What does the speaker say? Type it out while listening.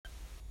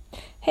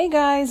Hey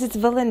guys, it's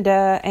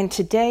Valinda, and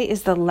today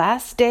is the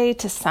last day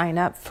to sign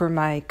up for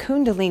my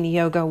Kundalini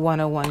Yoga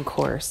 101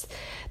 course.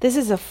 This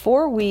is a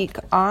 4-week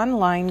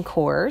online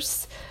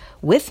course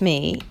with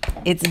me.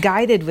 It's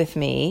guided with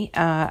me.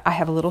 I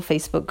have a little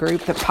Facebook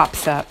group that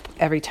pops up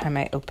every time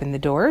I open the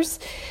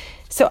doors.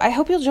 So I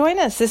hope you'll join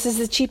us. This is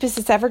the cheapest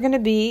it's ever going to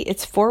be.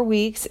 It's 4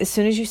 weeks. As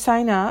soon as you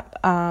sign up,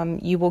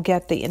 you will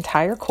get the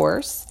entire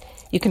course.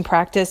 You can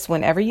practice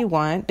whenever you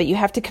want, but you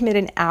have to commit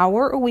an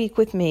hour a week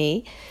with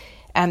me.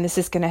 And this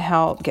is going to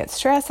help get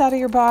stress out of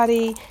your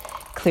body,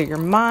 clear your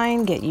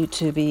mind, get you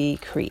to be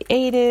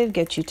creative,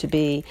 get you to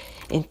be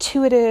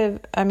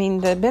intuitive. I mean,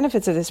 the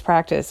benefits of this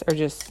practice are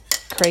just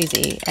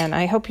crazy. And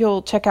I hope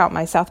you'll check out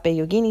my South Bay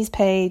Yoginis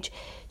page,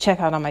 check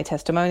out all my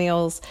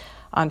testimonials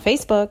on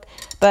Facebook.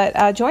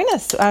 But join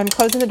us. I'm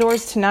closing the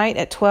doors tonight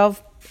at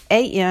 12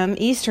 a.m.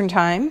 Eastern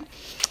Time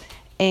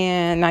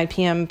and 9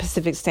 p.m.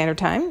 Pacific Standard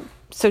Time.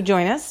 So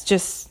join us.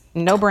 Just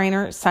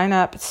no-brainer. Sign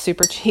up. It's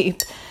super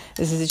cheap.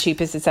 This is the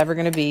cheapest it's ever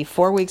going to be.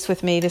 4 weeks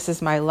with me. This is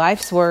my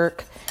life's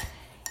work.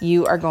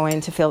 You are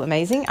going to feel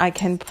amazing. I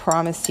can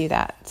promise you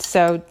that.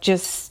 So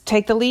just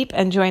take the leap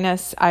and join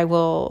us. I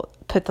will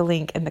put the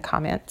link in the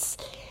comments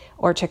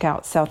or check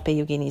out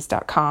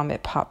southbayyoginis.com.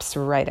 It pops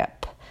right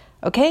up.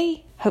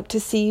 Okay? Hope to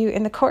see you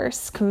in the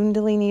course,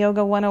 Kundalini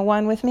Yoga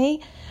 101 with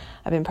me.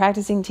 I've been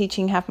practicing,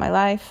 teaching half my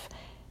life,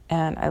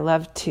 and I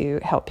love to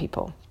help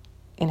people.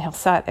 Inhale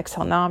Sat,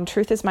 exhale Nam.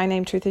 Truth is my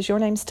name, truth is your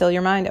name. Still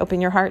your mind, open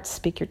your heart,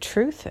 speak your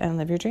truth, and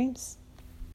live your dreams.